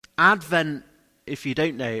Advent, if you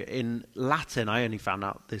don't know, in Latin, I only found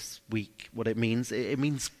out this week what it means. It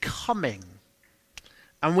means coming.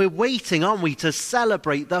 And we're waiting, aren't we, to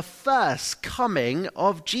celebrate the first coming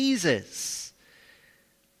of Jesus.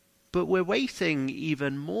 But we're waiting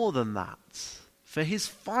even more than that for his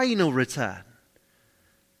final return.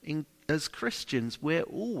 As Christians, we're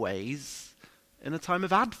always in a time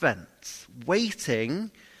of Advent,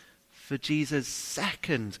 waiting for Jesus'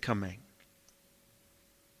 second coming.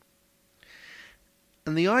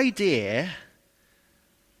 And the idea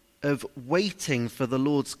of waiting for the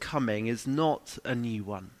Lord's coming is not a new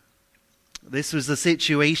one. This was the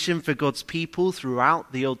situation for God's people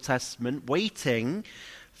throughout the Old Testament, waiting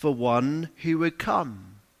for one who would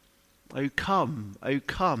come. O come,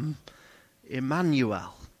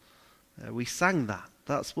 Emmanuel. We sang that.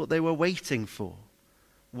 That's what they were waiting for.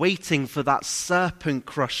 Waiting for that serpent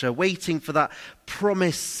crusher, waiting for that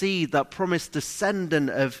promised seed, that promised descendant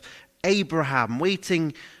of Abraham,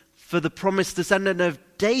 waiting for the promised descendant of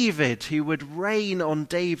David who would reign on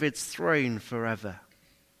David's throne forever.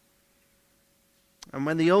 And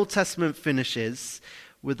when the Old Testament finishes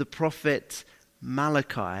with the prophet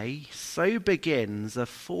Malachi, so begins a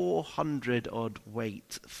 400-odd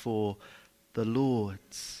wait for the Lord.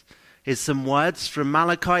 Here's some words from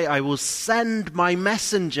Malachi. I will send my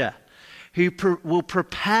messenger who will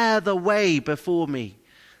prepare the way before me.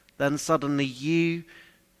 Then suddenly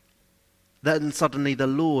the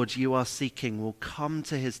Lord you are seeking will come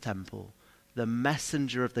to his temple. The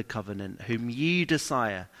messenger of the covenant whom you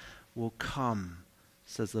desire will come,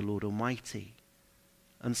 says the Lord Almighty.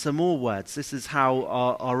 And some more words. This is how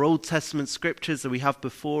our Old Testament scriptures that we have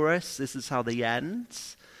before us, this is how they end.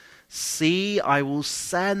 See, I will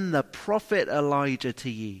send the prophet Elijah to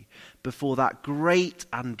you before that great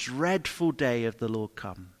and dreadful day of the Lord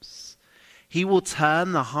comes. He will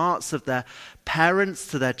turn the hearts of their parents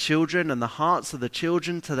to their children and the hearts of the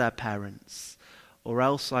children to their parents, or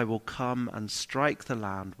else I will come and strike the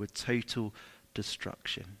land with total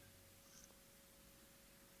destruction.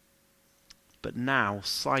 But now,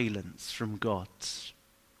 silence from God.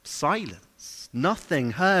 Silence.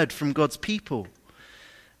 Nothing heard from God's people.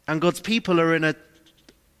 And God's people are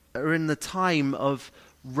in the time of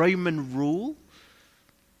Roman rule.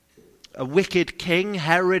 A wicked king,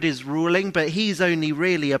 Herod, is ruling, but he's only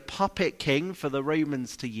really a puppet king for the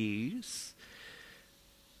Romans to use.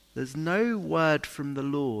 There's no word from the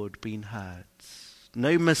Lord being heard.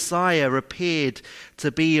 No Messiah appeared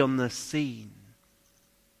to be on the scene.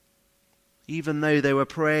 Even though they were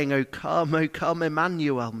praying, O come,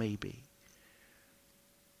 Emmanuel, maybe.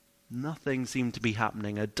 Nothing seemed to be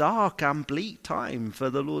happening. A dark and bleak time for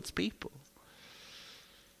the Lord's people.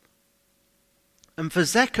 And for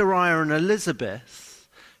Zechariah and Elizabeth,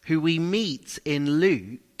 who we meet in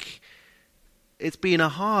Luke, it's been a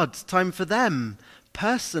hard time for them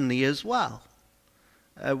personally as well.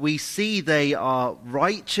 We see they are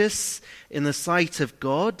righteous in the sight of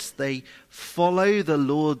God. They follow the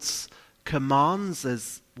Lord's commands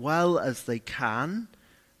as well as they can,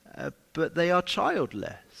 but they are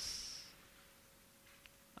childless.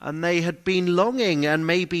 And they had been longing and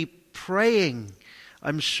maybe praying,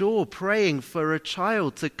 I'm sure, praying for a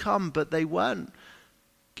child to come, but they weren't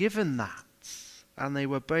given that. And they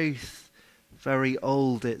were both very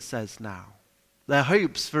old, it says now. Their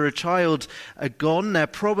hopes for a child are gone. They're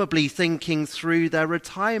probably thinking through their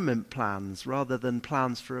retirement plans rather than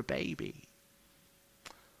plans for a baby.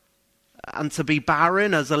 And to be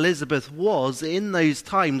barren, as Elizabeth was in those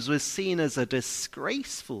times, was seen as a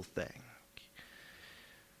disgraceful thing.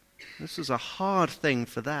 This was a hard thing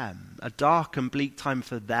for them, a dark and bleak time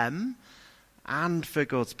for them and for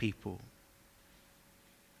God's people.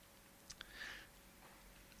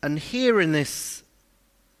 And here in this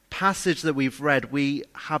passage that we've read, we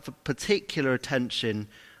have a particular attention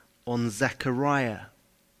on Zechariah.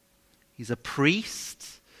 He's a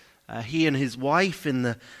priest. He and his wife in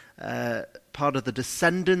the part of the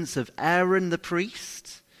descendants of Aaron the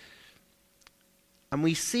priest. And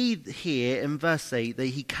we see here in verse 8 that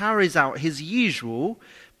he carries out his usual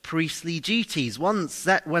priestly duties. Once,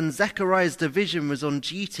 when Zechariah's division was on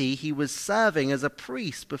duty, he was serving as a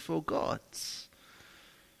priest before God.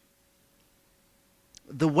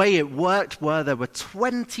 The way it worked were there were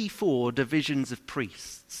 24 divisions of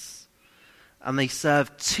priests. And they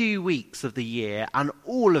served 2 weeks of the year, and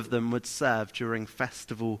all of them would serve during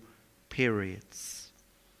festival periods.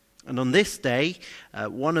 And on this day,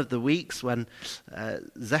 one of the weeks when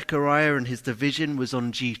Zechariah and his division was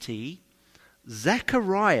on duty,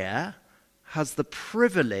 Zechariah has the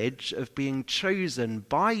privilege of being chosen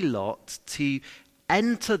by lot to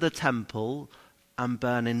enter the temple and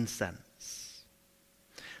burn incense.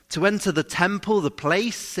 To enter the temple, the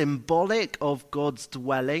place symbolic of God's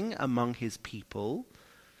dwelling among his people.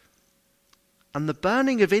 And the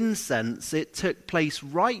burning of incense, it took place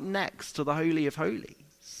right next to the Holy of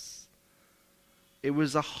Holies. It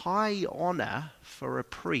was a high honor for a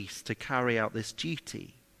priest to carry out this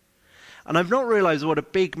duty. And I've not realized what a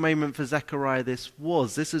big moment for Zechariah this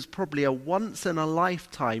was. This is probably a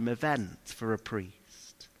once-in-a-lifetime event for a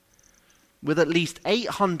priest. With at least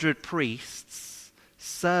 800 priests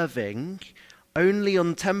serving only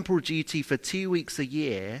on temple duty for 2 weeks a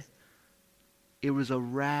year, it was a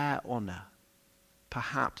rare honor,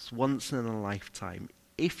 perhaps once in a lifetime,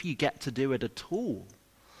 if you get to do it at all.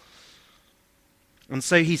 And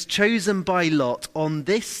so he's chosen by lot on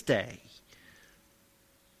this day.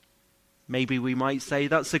 Maybe we might say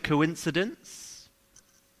that's a coincidence,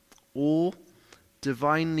 or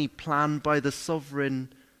divinely planned by the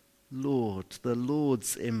sovereign Lord. The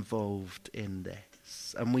Lord's involved in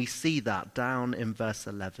this. And we see that down in verse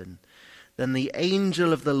 11. Then the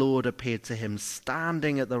angel of the Lord appeared to him,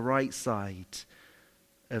 standing at the right side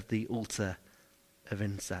of the altar of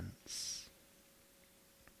incense.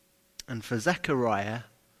 And for Zechariah,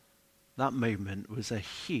 that moment was a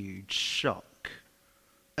huge shock.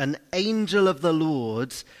 An angel of the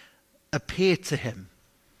Lord appeared to him.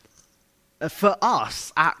 For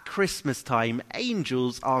us, at Christmas time,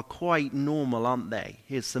 angels are quite normal, aren't they?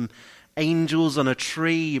 Here's some angels on a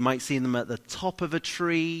tree. You might see them at the top of a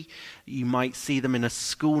tree. You might see them in a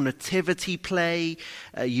school nativity play.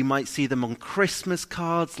 You might see them on Christmas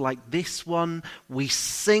cards like this one. We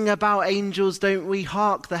sing about angels, don't we?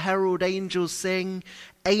 Hark, the herald angels sing.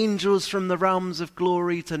 Angels from the realms of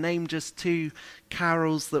glory, to name just 2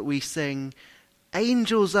 carols that we sing.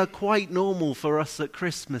 Angels are quite normal for us at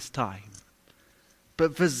Christmas time.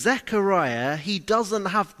 But for Zechariah, he doesn't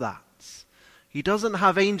have that. He doesn't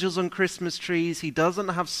have angels on Christmas trees. He doesn't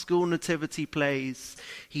have school nativity plays.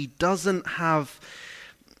 He doesn't have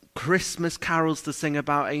Christmas carols to sing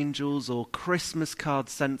about angels or Christmas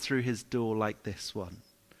cards sent through his door like this one.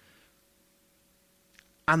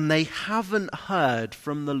 And they haven't heard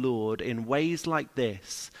from the Lord in ways like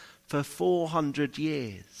this for 400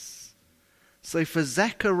 years. So for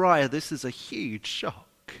Zechariah, this is a huge shock.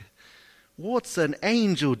 What's an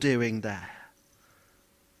angel doing there?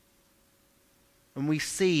 And we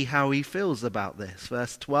see how he feels about this.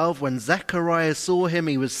 Verse 12, when Zechariah saw him,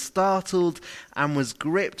 he was startled and was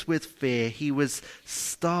gripped with fear. He was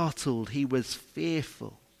startled. He was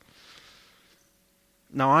fearful.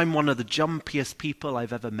 Now, I'm one of the jumpiest people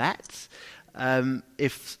I've ever met.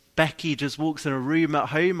 If Becky just walks in a room at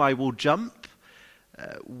home, I will jump.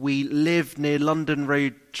 We live near London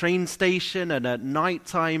Road train station, and at night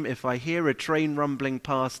time, if I hear a train rumbling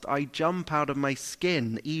past, I jump out of my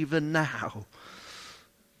skin, even now.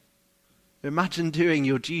 Imagine doing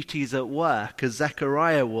your duties at work, as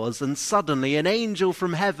Zechariah was, and suddenly an angel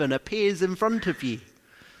from heaven appears in front of you.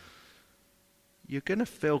 You're going to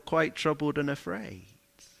feel quite troubled and afraid.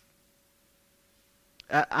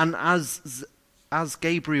 And as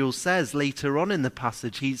Gabriel says later on in the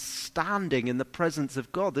passage, he's standing in the presence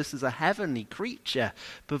of God. This is a heavenly creature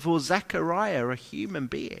before Zechariah, a human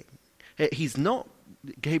being.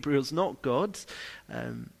 Gabriel's not God,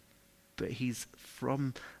 but he's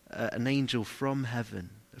from an angel from heaven.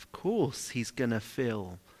 Of course, he's going to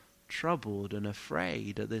feel troubled and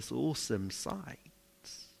afraid at this awesome sight.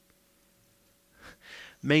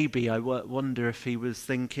 Maybe I wonder if he was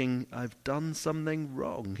thinking, I've done something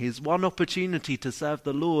wrong. Here's one opportunity to serve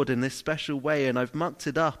the Lord in this special way, and I've mucked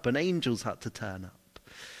it up, and angels had to turn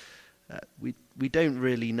up. We don't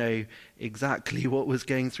really know exactly what was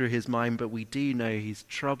going through his mind, but we do know he's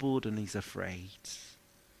troubled and he's afraid.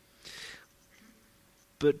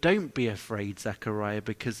 But don't be afraid, Zechariah,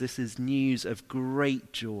 because this is news of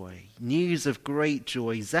great joy. News of great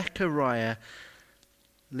joy. Zechariah,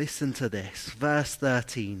 listen to this. Verse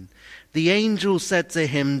 13. The angel said to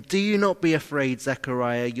him, do not be afraid,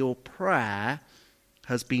 Zechariah. Your prayer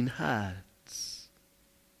has been heard.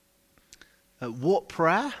 What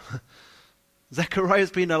prayer?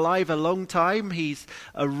 Zechariah's been alive a long time. He's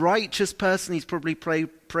a righteous person. He's probably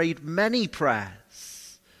prayed many prayers.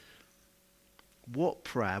 What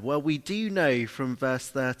prayer? Well, we do know from verse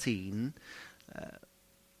 13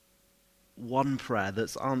 one prayer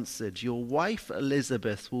that's answered. Your wife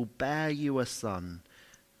Elizabeth will bear you a son,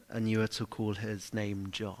 and you are to call his name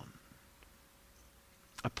John.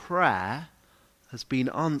 A prayer has been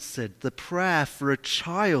answered. The prayer for a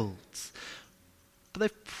child. But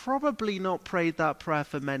they've probably not prayed that prayer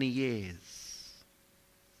for many years.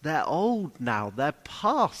 They're old now. They're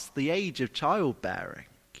past the age of childbearing.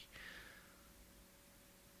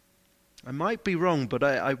 I might be wrong, but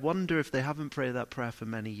I wonder if they haven't prayed that prayer for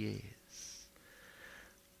many years.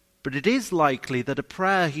 But it is likely that a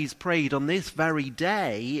prayer he's prayed on this very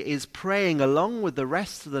day is praying along with the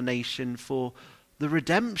rest of the nation for the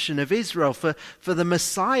redemption of Israel, for the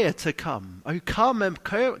Messiah to come. Oh,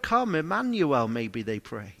 come, Emmanuel, maybe they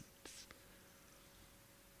prayed.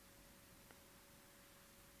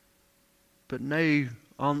 But no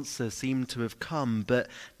answer seemed to have come. But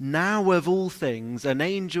now of all things, an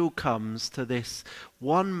angel comes to this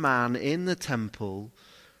one man in the temple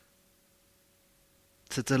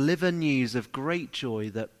to deliver news of great joy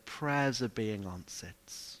that prayers are being answered.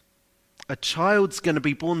 A child's going to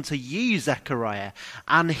be born to you, Zechariah,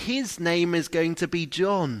 and his name is going to be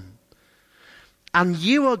John. And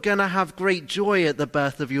you are going to have great joy at the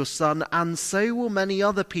birth of your son, and so will many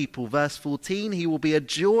other people. Verse 14, he will be a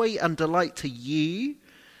joy and delight to you,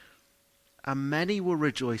 and many will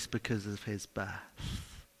rejoice because of his birth.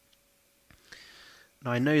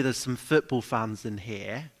 Now, I know there's some football fans in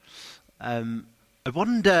here. I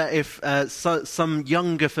wonder if some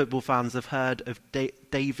younger football fans have heard of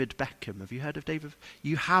David Beckham. Have you heard of David?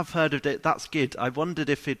 You have heard of David. That's good. I wondered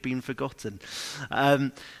if he'd been forgotten.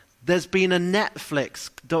 There's been a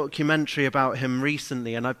Netflix documentary about him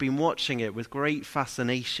recently, and I've been watching it with great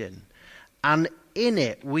fascination. And in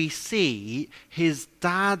it, we see his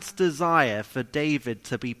dad's desire for David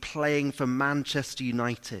to be playing for Manchester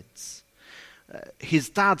United. His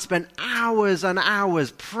dad spent hours and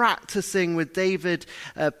hours practicing with David,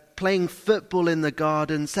 playing football in the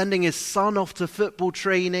garden, sending his son off to football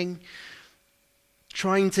training,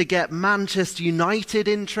 trying to get Manchester United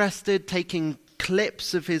interested, taking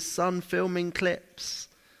clips of his son, filming clips,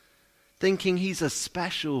 thinking he's a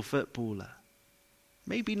special footballer.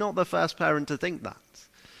 Maybe not the first parent to think that.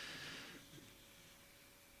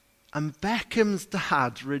 And Beckham's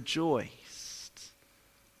dad rejoiced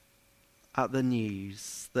at the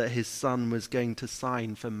news that his son was going to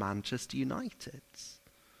sign for Manchester United.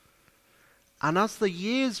 And as the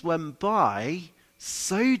years went by,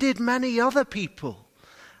 so did many other people.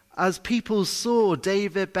 As people saw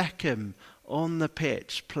David Beckham on the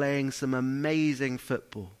pitch playing some amazing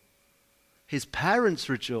football. His parents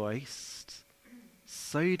rejoiced,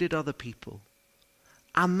 so did other people.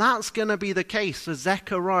 And that's going to be the case for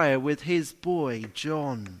Zechariah with his boy,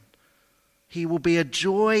 John. He will be a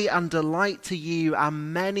joy and delight to you,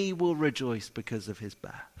 and many will rejoice because of his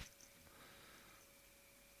birth.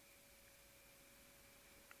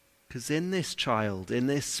 Because in this child, in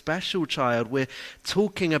this special child, we're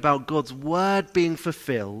talking about God's word being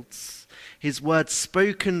fulfilled, his word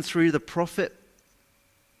spoken through the prophet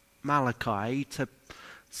Malachi to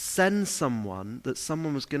send someone, that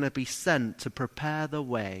someone was going to be sent to prepare the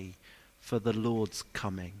way for the Lord's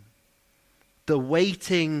coming. The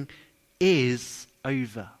waiting is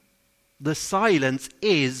over. The silence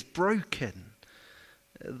is broken.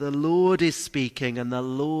 The Lord is speaking and the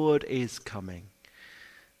Lord is coming.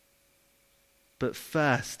 But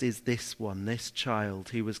first is this one, this child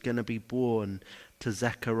who was going to be born to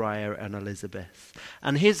Zechariah and Elizabeth.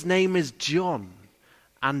 And his name is John.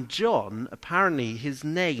 And John, apparently his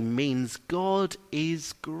name means God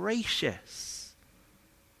is gracious.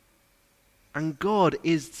 And God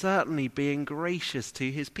is certainly being gracious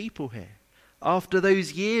to his people here. After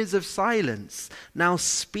those years of silence, now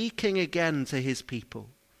speaking again to his people.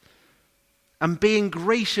 And being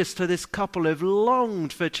gracious to this couple who've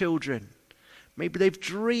longed for children. Maybe they've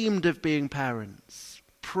dreamed of being parents,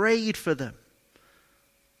 prayed for them.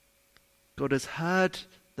 God has heard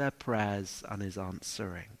their prayers and is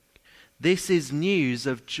answering. This is news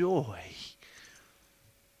of joy.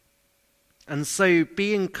 And so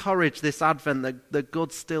be encouraged this Advent that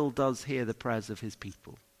God still does hear the prayers of his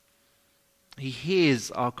people. He hears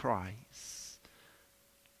our cries.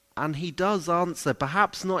 And he does answer,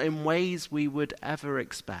 perhaps not in ways we would ever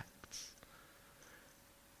expect.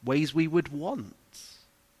 Ways we would want.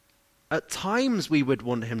 At times we would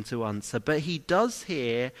want him to answer, but he does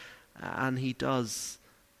hear and he does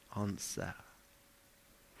answer.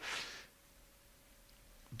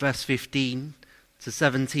 Verse 15 to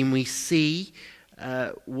 17, we see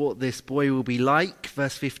what this boy will be like.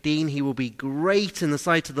 Verse 15, he will be great in the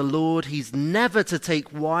sight of the Lord. He's never to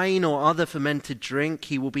take wine or other fermented drink.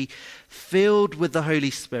 He will be filled with the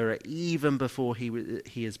Holy Spirit even before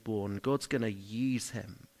he is born. God's going to use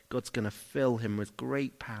him. God's going to fill him with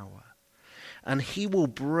great power. And he will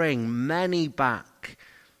bring many back,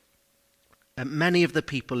 many of the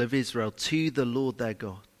people of Israel, to the Lord their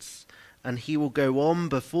God. And he will go on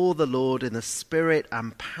before the Lord in the spirit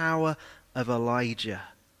and power of Elijah,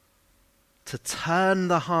 to turn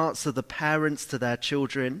the hearts of the parents to their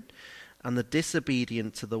children and the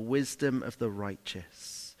disobedient to the wisdom of the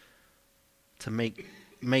righteous, to make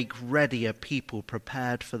ready a people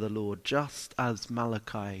prepared for the Lord, just as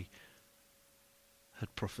Malachi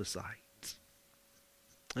had prophesied.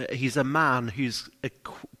 He's a man who's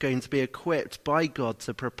going to be equipped by God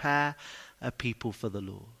to prepare a people for the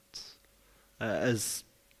Lord. As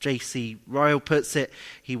J.C. Ryle puts it,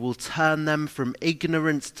 he will turn them from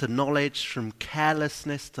ignorance to knowledge, from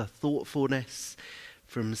carelessness to thoughtfulness,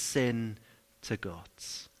 from sin to God.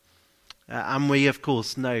 And we, of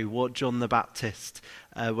course, know what John the Baptist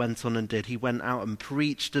went on and did. He went out and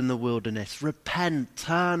preached in the wilderness, repent,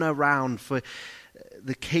 turn around, for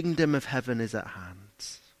the kingdom of heaven is at hand.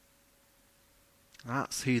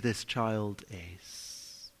 That's who this child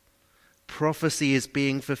is. Prophecy is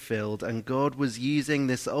being fulfilled, and God was using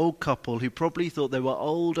this old couple who probably thought they were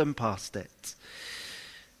old and past it,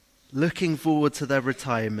 looking forward to their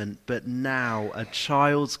retirement, but now a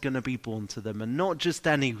child's going to be born to them, and not just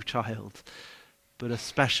any child, but a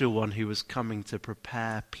special one who was coming to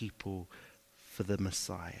prepare people for the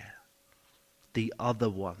Messiah, the other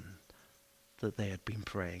one that they had been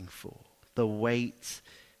praying for. The wait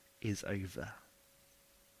is over.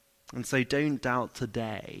 And so don't doubt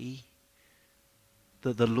today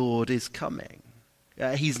that the Lord is coming.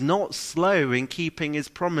 He's not slow in keeping his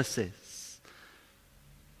promises.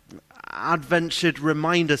 Advent should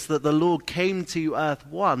remind us that the Lord came to earth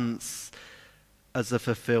once as a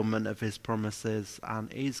fulfillment of his promises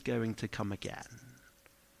and is going to come again.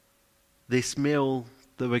 This meal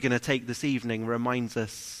that we're going to take this evening reminds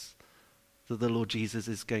us that the Lord Jesus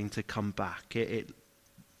is going to come back. It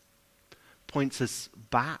points us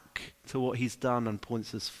back to what he's done and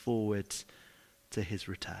points us forward to his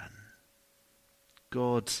return.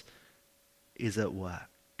 God is at work,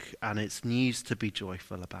 and it's news to be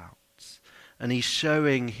joyful about. And he's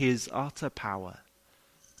showing his utter power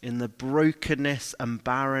in the brokenness and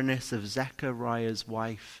barrenness of Zechariah's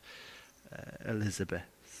wife, Elizabeth.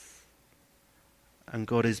 And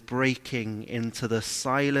God is breaking into the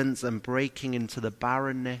silence and breaking into the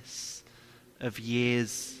barrenness of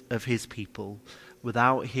years of his people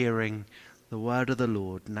without hearing the word of the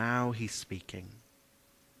Lord. Now he's speaking.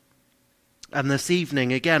 And this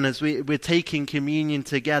evening, again, as we're taking communion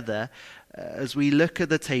together, as we look at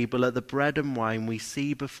the table, at the bread and wine, we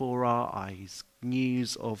see before our eyes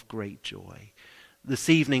news of great joy. This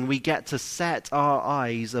evening, we get to set our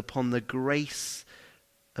eyes upon the grace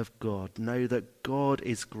of God. Know that God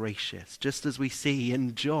is gracious. Just as we see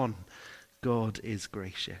in John, God is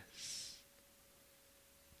gracious.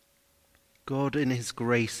 God in his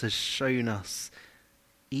grace has shown us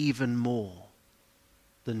even more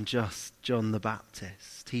than just John the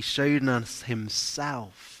Baptist. He's shown us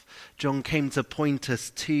himself. John came to point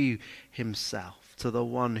us to himself, to the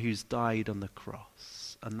one who's died on the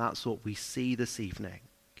cross. And that's what we see this evening,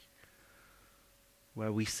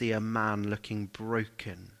 where we see a man looking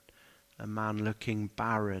broken, a man looking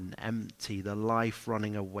barren, empty, the life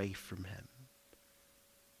running away from him.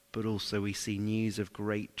 But also we see news of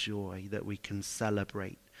great joy that we can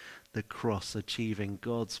celebrate the cross achieving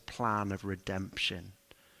God's plan of redemption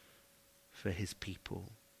for his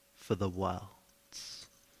people, for the world.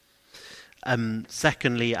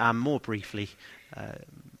 Secondly, and more briefly,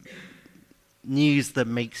 news that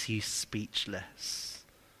makes you speechless.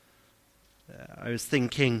 I was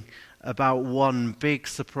thinking about one big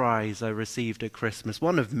surprise I received at Christmas,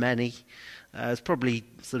 one of many. I was probably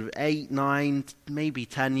sort of 8, 9, maybe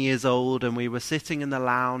 10 years old, and we were sitting in the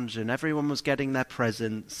lounge and everyone was getting their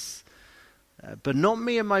presents, but not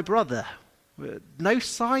me and my brother. No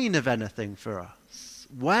sign of anything for us.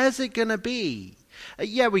 Where's it going to be?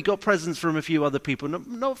 Yeah, we got presents from a few other people,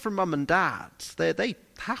 not from Mum and Dad. They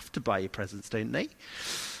have to buy you presents, don't they?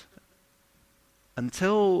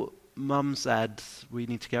 Until Mum said, we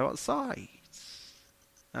need to go outside.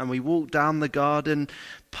 And we walked down the garden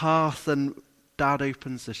path, and Dad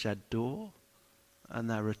opens the shed door, and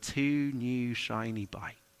there are 2 new shiny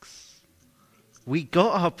bikes. We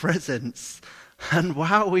got our presents, and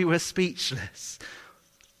while we were speechless,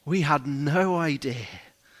 we had no idea.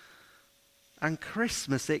 And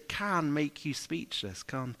Christmas, it can make you speechless,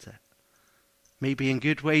 can't it? Maybe in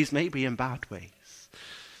good ways, maybe in bad ways.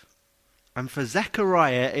 And for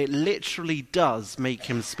Zechariah, it literally does make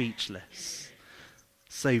him speechless.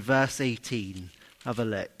 So verse 18, have a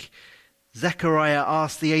look. Zechariah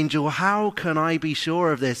asked the angel, how can I be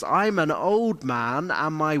sure of this? I'm an old man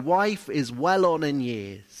and my wife is well on in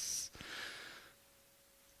years.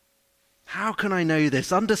 How can I know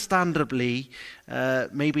this? Understandably,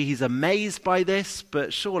 maybe he's amazed by this,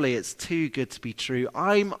 but surely it's too good to be true.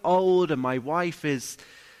 I'm old and my wife is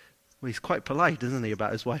Well, he's quite polite, isn't he,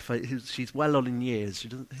 about his wife? She's well on in years. He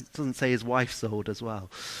doesn't say his wife's old as well.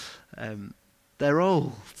 They're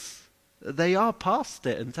old. They are past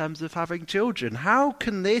it in terms of having children. How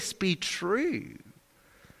can this be true?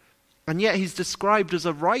 And yet he's described as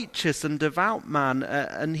a righteous and devout man,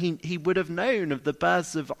 and he would have known of the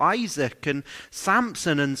births of Isaac and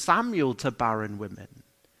Samson and Samuel to barren women.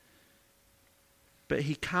 But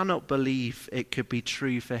he cannot believe it could be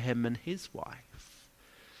true for him and his wife.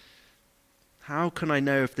 How can I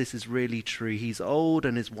know if this is really true? He's old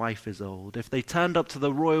and his wife is old. If they turned up to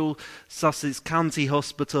the Royal Sussex County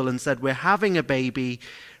Hospital and said, we're having a baby,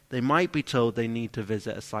 they might be told they need to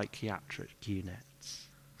visit a psychiatric unit.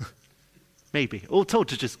 Maybe. Or told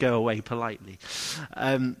to just go away politely.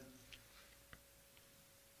 But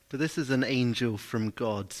this is an angel from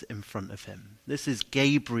God in front of him. This is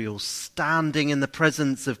Gabriel standing in the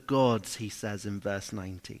presence of God, he says in verse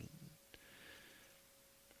 19.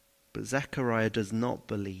 But Zechariah does not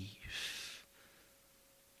believe.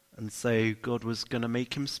 And so God was going to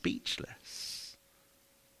make him speechless.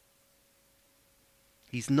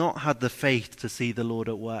 He's not had the faith to see the Lord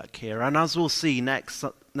at work here. And as we'll see next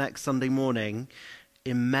Sunday morning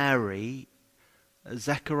in Mary,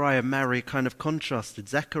 Zechariah and Mary kind of contrasted.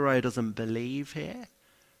 Zechariah doesn't believe here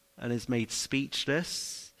and is made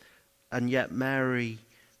speechless. And yet Mary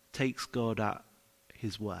takes God at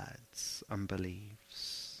his words and believes.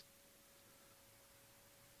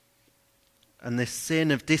 And this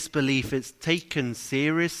sin of disbelief is taken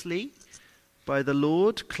seriously by the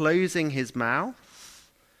Lord, closing his mouth.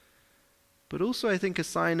 But also, I think, a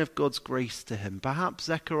sign of God's grace to him. Perhaps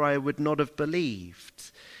Zechariah would not have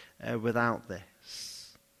believed without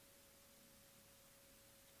this.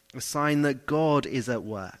 A sign that God is at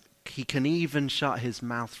work. He can even shut his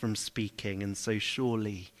mouth from speaking, and so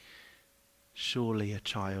surely a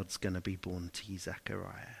child's going to be born to you,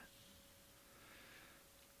 Zechariah.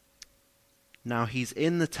 Now he's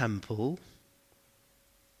in the temple.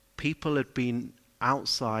 People had been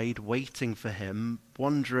outside waiting for him,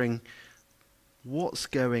 wondering what's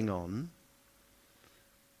going on.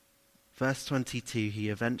 Verse 22, he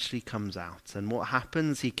eventually comes out. And what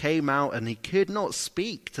happens? He came out and he could not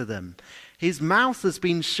speak to them. His mouth has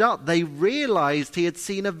been shut. They realized he had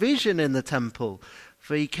seen a vision in the temple,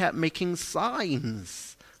 for he kept making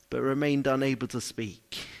signs, but remained unable to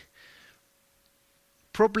speak.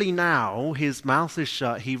 Probably now his mouth is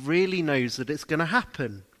shut. He really knows that it's going to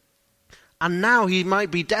happen. And now he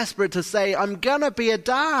might be desperate to say, I'm going to be a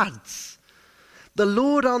dad. The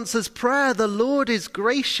Lord answers prayer. The Lord is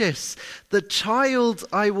gracious. The child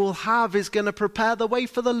I will have is going to prepare the way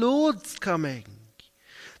for the Lord's coming.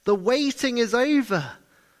 The waiting is over.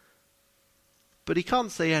 But he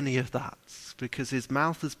can't say any of that because his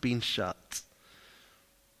mouth has been shut.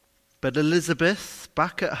 But Elizabeth,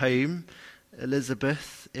 back at home,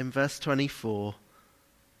 Elizabeth, in verse 24,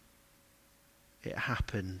 it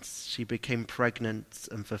happened. She became pregnant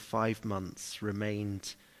and for 5 months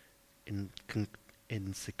remained in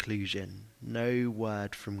seclusion. No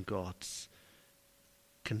word from God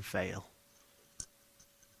can fail.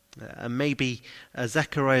 And maybe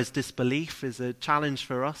Zechariah's disbelief is a challenge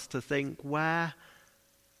for us to think, where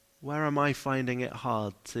am I finding it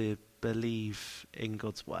hard to believe in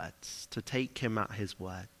God's words, to take him at his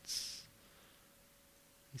words?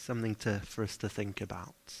 It's something for us to think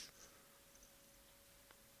about.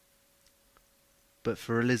 But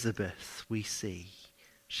for Elizabeth, we see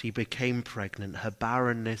she became pregnant. Her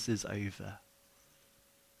barrenness is over.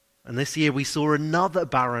 And this year we saw another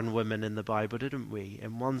barren woman in the Bible, didn't we?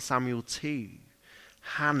 In 1 Samuel 2,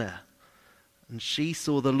 Hannah. And she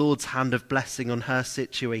saw the Lord's hand of blessing on her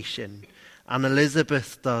situation. And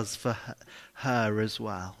Elizabeth does for her as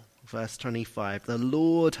well. Verse 25, the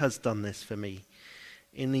Lord has done this for me.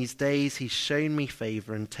 In these days he's shown me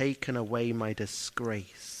favor and taken away my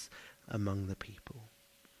disgrace among the people.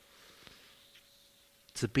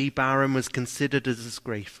 To be barren was considered a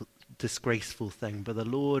disgraceful thing, but the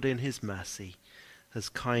Lord in his mercy has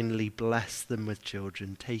kindly blessed them with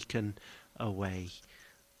children, taken away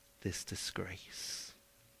this disgrace.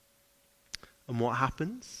 And what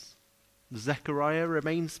happens? Zechariah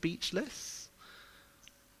remains speechless.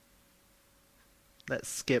 Let's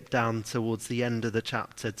skip down towards the end of the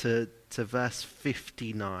chapter to verse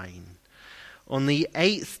 59. On the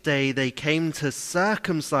 8th day they came to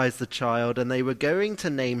circumcise the child, and they were going to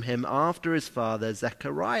name him after his father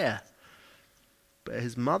Zechariah. But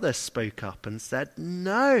his mother spoke up and said,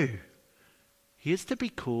 no, he is to be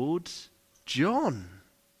called John.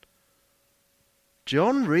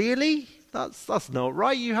 John, really? That's not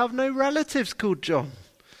right. You have no relatives called John.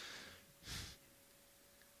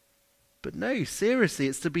 But no, seriously,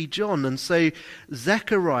 it's to be John. And so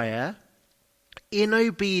Zechariah, in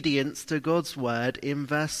obedience to God's word, in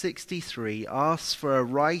verse 63, asks for a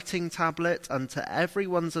writing tablet, and to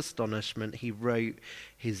everyone's astonishment, he wrote,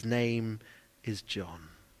 "His name is John."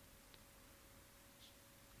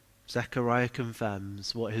 Zechariah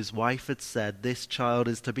confirms what his wife had said: this child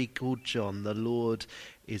is to be called John. The Lord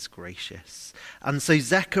is gracious. And so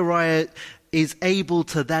Zechariah is able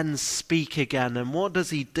to then speak again. And what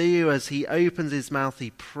does he do as he opens his mouth?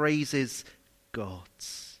 He praises God.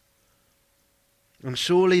 And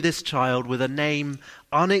surely this child, with a name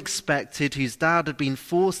unexpected, whose dad had been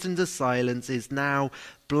forced into silence, is now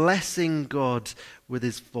blessing God with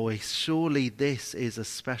his voice. Surely this is a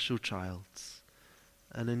special child.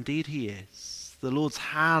 And indeed he is. The Lord's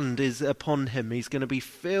hand is upon him. He's going to be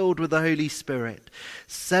filled with the Holy Spirit,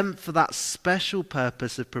 sent for that special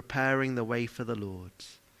purpose of preparing the way for the Lord.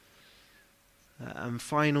 And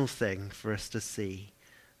final thing for us to see.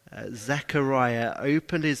 Zechariah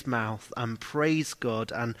opened his mouth and praised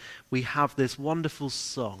God, and we have this wonderful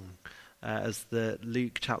song as the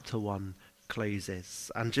Luke chapter 1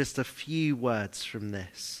 closes. And just a few words from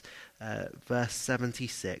this. Verse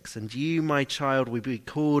 76, "And you, my child, will be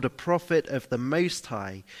called a prophet of the Most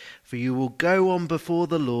High, for you will go on before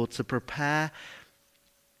the Lord to prepare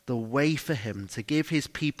the way for him, to give his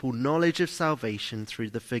people knowledge of salvation through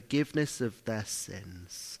the forgiveness of their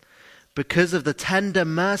sins. Because of the tender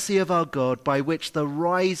mercy of our God, by which the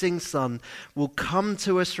rising sun will come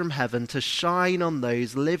to us from heaven to shine on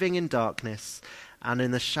those living in darkness and in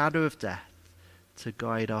the shadow of death, to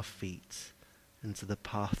guide our feet into the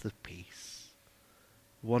path of peace."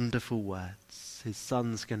 Wonderful words. His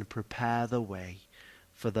son's going to prepare the way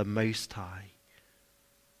for the Most High.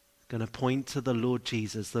 Going to point to the Lord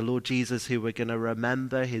Jesus who we're going to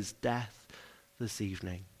remember his death this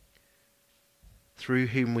evening, through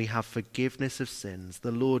whom we have forgiveness of sins.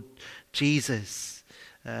 The Lord Jesus,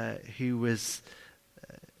 who was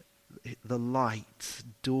the light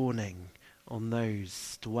dawning on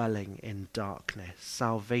those dwelling in darkness.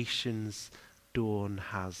 Salvation's dawn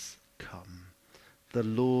has come. The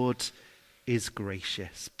Lord is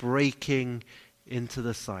gracious, breaking into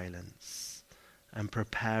the silence and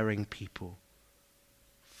preparing people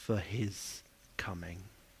for his coming.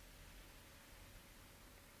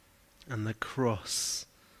 And the cross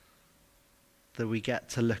that we get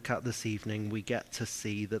to look at this evening, we get to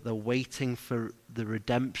see that the waiting for the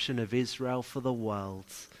redemption of Israel for the world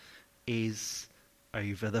is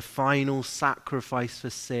over. The final sacrifice for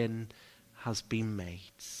sin has been made.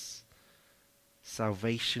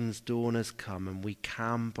 Salvation's dawn has come, and we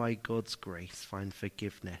can, by God's grace, find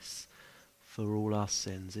forgiveness for all our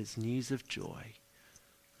sins. It's news of joy,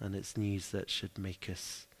 and it's news that should make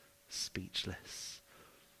us speechless.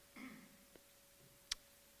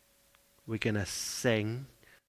 We're going to sing